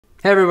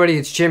Hey everybody,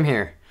 it's Jim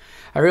here.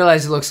 I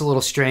realize it looks a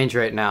little strange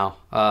right now.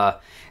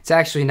 It's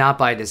actually not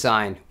by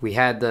design. We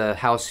had the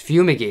house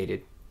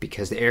fumigated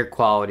because the air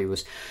quality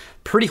was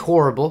pretty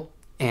horrible,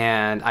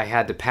 and I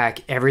had to pack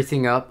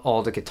everything up,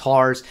 all the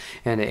guitars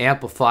and the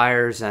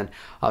amplifiers, and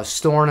I was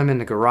storing them in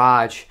the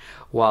garage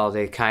while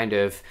they kind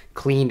of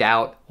cleaned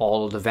out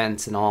all of the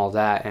vents and all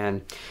that.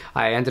 And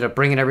I ended up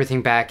bringing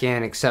everything back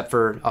in except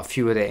for a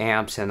few of the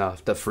amps and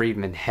the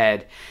Friedman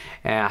head.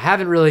 And I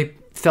haven't really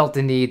felt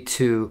the need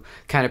to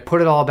kind of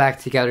put it all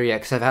back together yet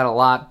because I've had a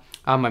lot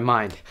on my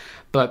mind.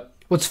 But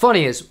what's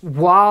funny is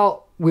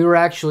while we were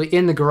actually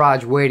in the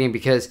garage waiting,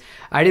 because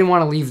I didn't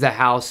want to leave the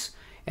house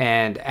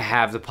and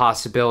have the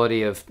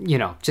possibility of, you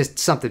know, just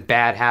something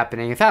bad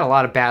happening. I've had a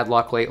lot of bad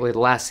luck lately. The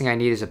last thing I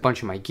need is a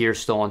bunch of my gear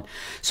stolen.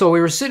 So we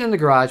were sitting in the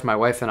garage, my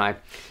wife and I,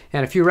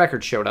 and a few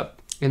records showed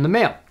up in the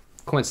mail,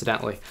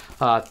 coincidentally.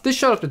 This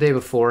showed up the day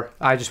before.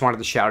 I just wanted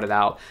to shout it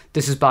out.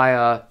 This is by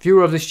a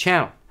viewer of this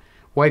channel.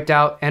 Wiped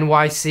Out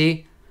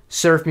NYC,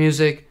 surf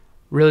music,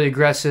 really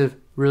aggressive,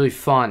 really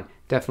fun.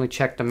 Definitely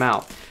check them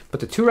out. But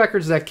the two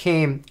records that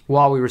came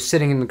while we were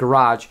sitting in the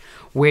garage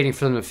waiting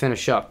for them to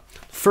finish up.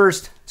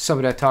 First,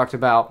 somebody I talked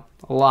about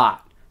a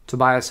lot,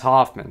 Tobias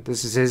Hoffman.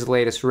 This is his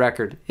latest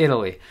record,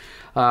 Italy.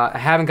 I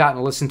haven't gotten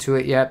to listen to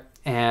it yet,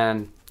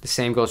 and the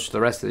same goes for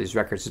the rest of these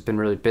records. It's been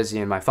really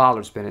busy, and my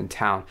father's been in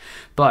town.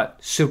 But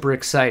super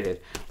excited.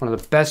 One of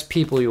the best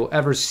people you'll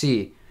ever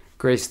see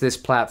grace this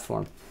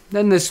platform.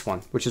 Then this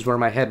one, which is where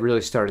my head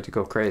really started to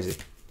go crazy.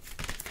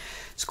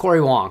 It's Corey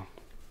Wong.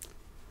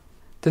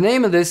 The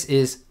name of this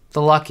is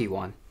The Lucky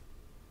One.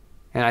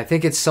 And I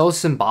think it's so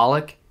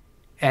symbolic,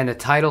 and the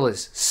title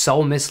is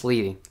so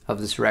misleading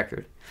of this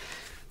record.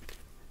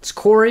 It's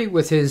Corey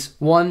with his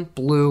one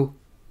blue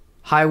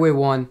Highway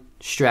 1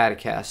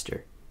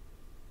 Stratocaster.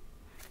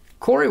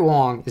 Corey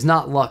Wong is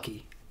not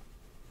lucky.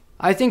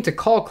 I think to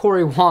call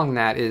Corey Wong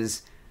that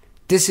is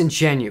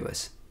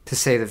disingenuous, to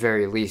say the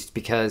very least,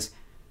 because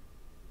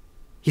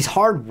he's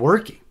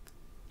hard-working.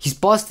 He's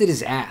busted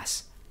his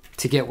ass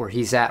to get where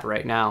he's at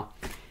right now.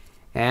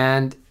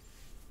 And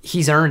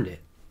he's earned it.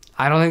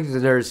 I don't think that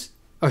there's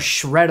a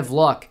shred of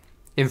luck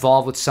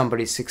involved with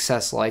somebody's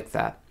success like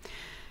that.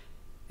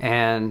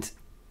 And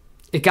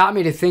it got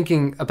me to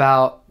thinking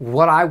about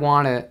what I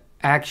want to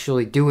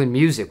actually do in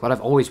music, what I've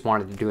always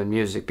wanted to do in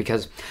music,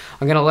 because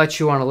I'm going to let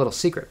you on a little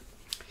secret.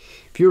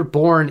 If you were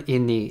born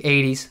in the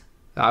 80s,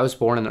 I was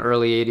born in the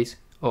early 80s,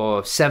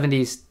 or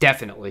 70s,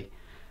 definitely.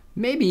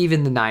 Maybe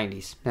even the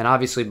 90s. And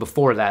obviously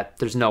before that,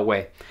 there's no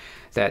way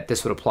that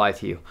this would apply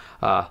to you.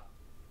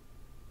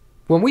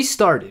 When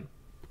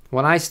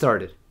I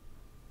started,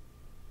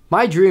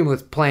 my dream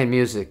with playing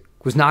music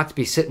was not to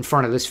be sitting in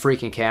front of this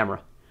freaking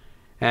camera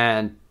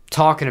and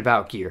talking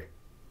about gear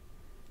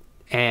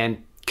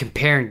and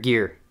comparing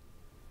gear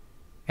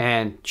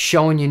and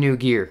showing you new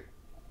gear.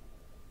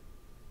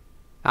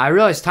 I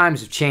realize times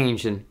have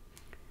changed, and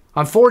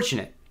I'm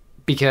fortunate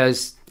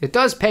because it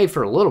does pay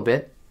for a little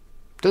bit.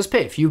 Does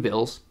pay a few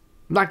bills.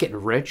 I'm not getting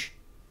rich,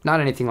 not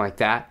anything like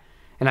that.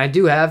 And I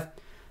do have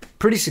a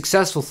pretty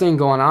successful thing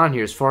going on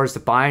here as far as the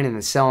buying and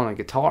the selling of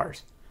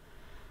guitars.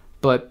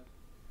 But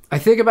I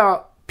think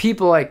about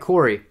people like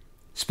Corey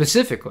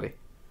specifically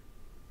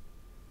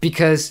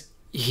because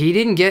he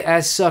didn't get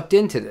as sucked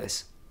into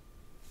this.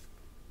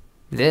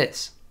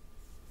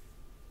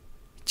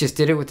 Just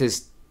did it with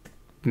his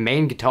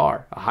main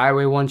guitar, a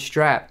Highway 1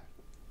 Strat.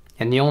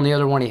 And the only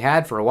other one he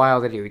had for a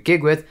while that he would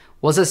gig with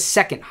was a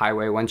second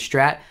Highway 1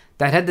 Strat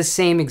that had the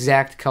same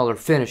exact color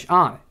finish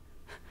on it.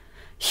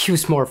 He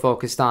was more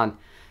focused on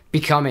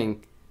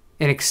becoming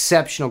an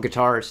exceptional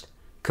guitarist,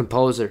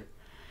 composer,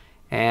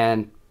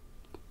 and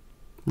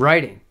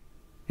writing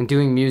and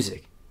doing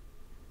music.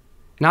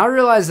 Now I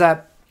realize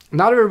that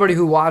not everybody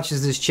who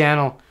watches this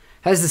channel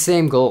has the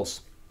same goals.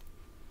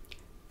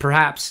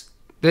 Perhaps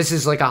this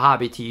is like a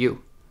hobby to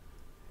you.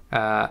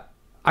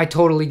 I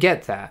totally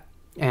get that.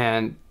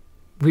 And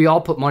we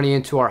all put money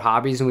into our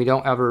hobbies, and we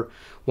don't ever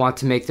want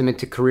to make them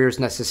into careers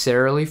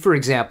necessarily. For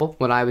example,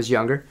 when I was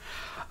younger,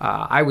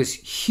 I was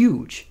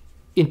huge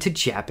into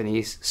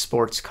Japanese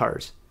sports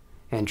cars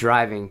and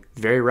driving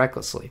very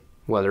recklessly,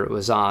 whether it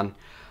was on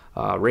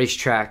a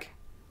racetrack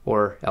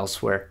or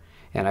elsewhere.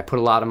 And I put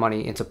a lot of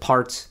money into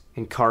parts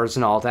and cars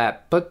and all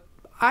that. But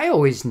I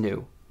always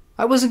knew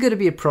I wasn't going to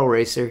be a pro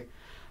racer.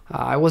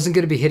 I wasn't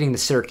going to be hitting the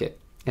circuit.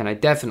 And I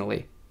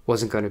definitely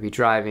wasn't going to be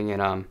driving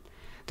in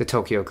the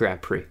Tokyo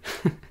Grand Prix.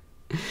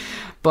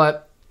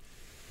 But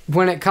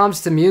when it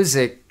comes to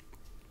music,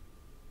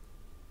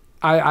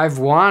 I've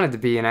wanted to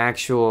be an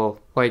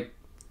actual, like,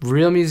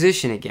 real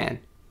musician again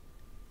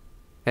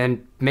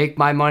and make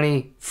my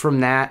money from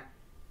that,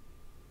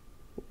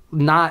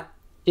 not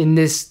in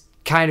this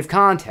kind of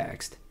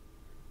context.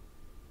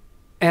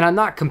 And I'm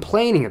not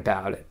complaining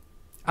about it.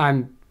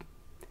 I'm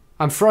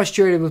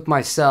frustrated with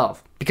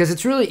myself because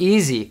it's really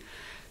easy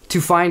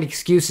to find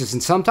excuses,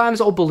 and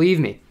sometimes, oh, believe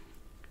me,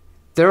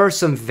 there are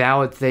some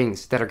valid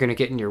things that are going to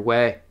get in your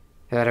way,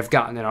 that have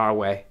gotten in our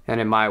way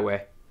and in my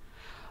way.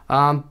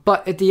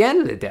 But at the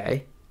end of the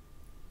day,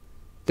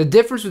 the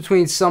difference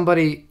between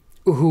somebody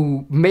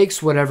who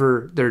makes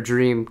whatever their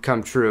dream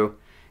come true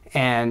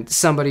and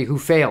somebody who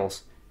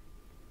fails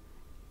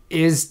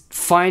is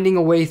finding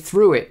a way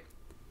through it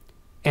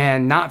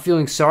and not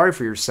feeling sorry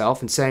for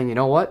yourself and saying, you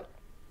know what?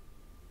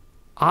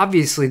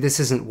 Obviously this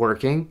isn't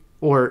working,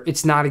 or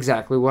it's not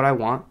exactly what I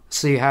want,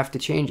 so you have to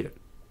change it.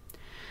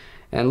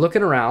 And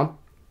looking around,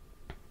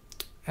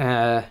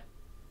 yeah,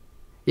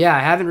 I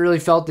haven't really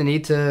felt the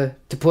need to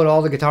put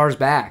all the guitars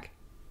back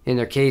in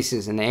their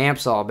cases and the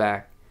amps all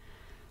back.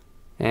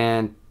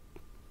 And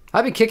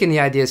I've been kicking the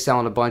idea of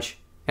selling a bunch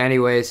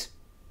anyways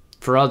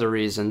for other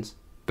reasons.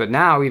 But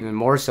now even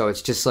more so,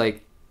 it's just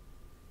like,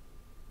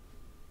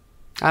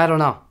 I don't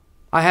know.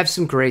 I have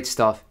some great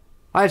stuff.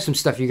 I have some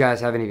stuff you guys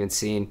haven't even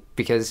seen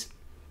because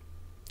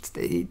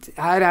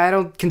I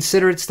don't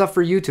consider it stuff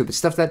for YouTube. It's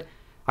stuff that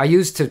I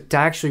use to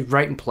actually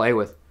write and play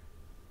with.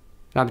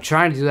 And I'm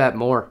trying to do that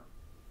more.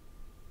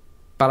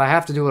 But I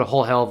have to do it a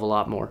whole hell of a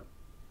lot more.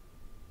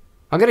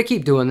 I'm going to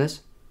keep doing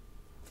this.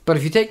 But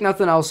if you take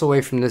nothing else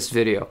away from this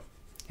video,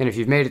 and if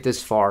you've made it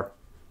this far,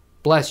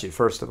 bless you,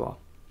 first of all.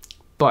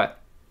 But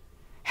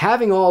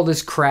having all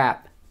this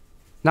crap,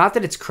 not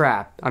that it's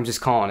crap, I'm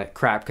just calling it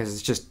crap because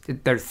it's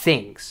just, they're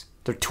things,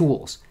 they're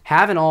tools.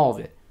 Having all of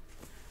it,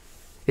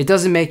 it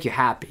doesn't make you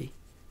happy.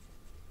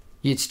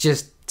 It's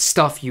just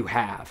stuff you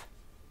have.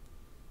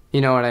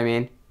 You know what I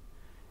mean?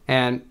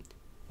 And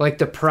like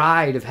the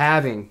pride of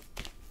having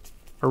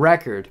a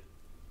record,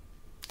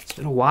 it's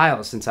been a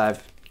while since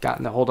I've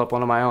gotten to hold up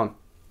one of my own.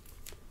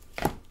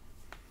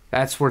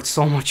 That's worth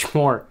so much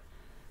more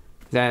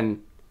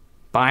than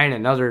buying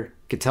another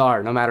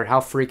guitar, no matter how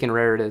freaking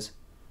rare it is,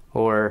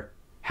 or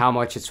how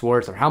much it's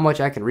worth, or how much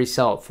I can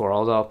resell it for,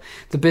 although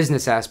the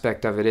business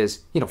aspect of it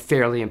is, you know,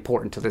 fairly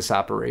important to this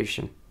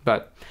operation.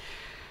 But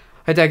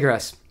I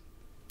digress.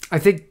 I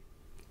think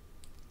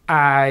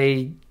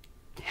I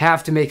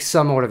have to make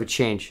somewhat of a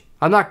change.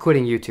 I'm not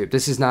quitting YouTube.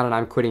 This is not an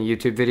I'm quitting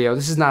YouTube video.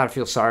 This is not a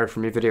feel sorry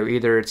for me video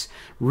either. It's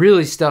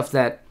really stuff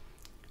that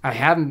I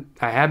haven't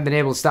been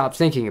able to stop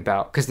thinking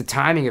about because the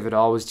timing of it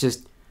all was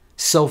just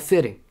so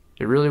fitting.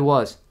 It really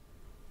was.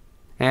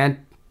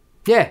 And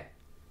yeah,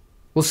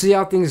 we'll see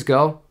how things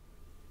go.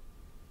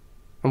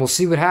 And we'll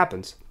see what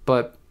happens.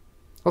 But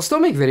I'll still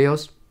make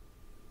videos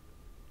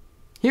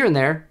here and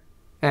there.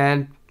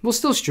 And we'll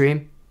still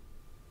stream.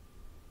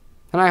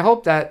 And I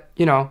hope that,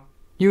 you know,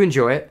 you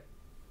enjoy it.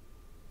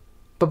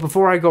 But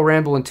before I go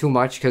rambling too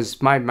much,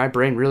 because my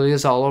brain really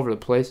is all over the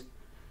place,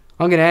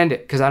 I'm going to end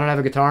it because I don't have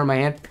a guitar in my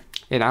hand.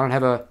 And I don't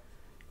have a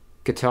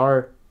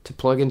guitar to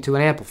plug into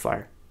an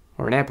amplifier.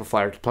 Or an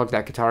amplifier to plug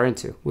that guitar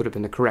into. Would have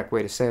been the correct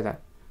way to say that.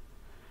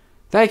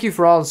 Thank you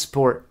for all the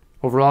support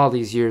over all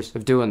these years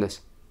of doing this.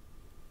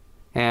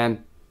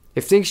 And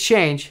if things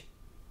change,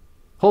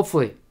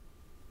 hopefully,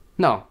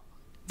 no,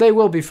 they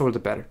will be for the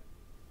better.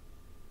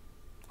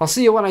 I'll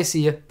see you when I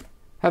see you.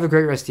 Have a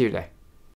great rest of your day.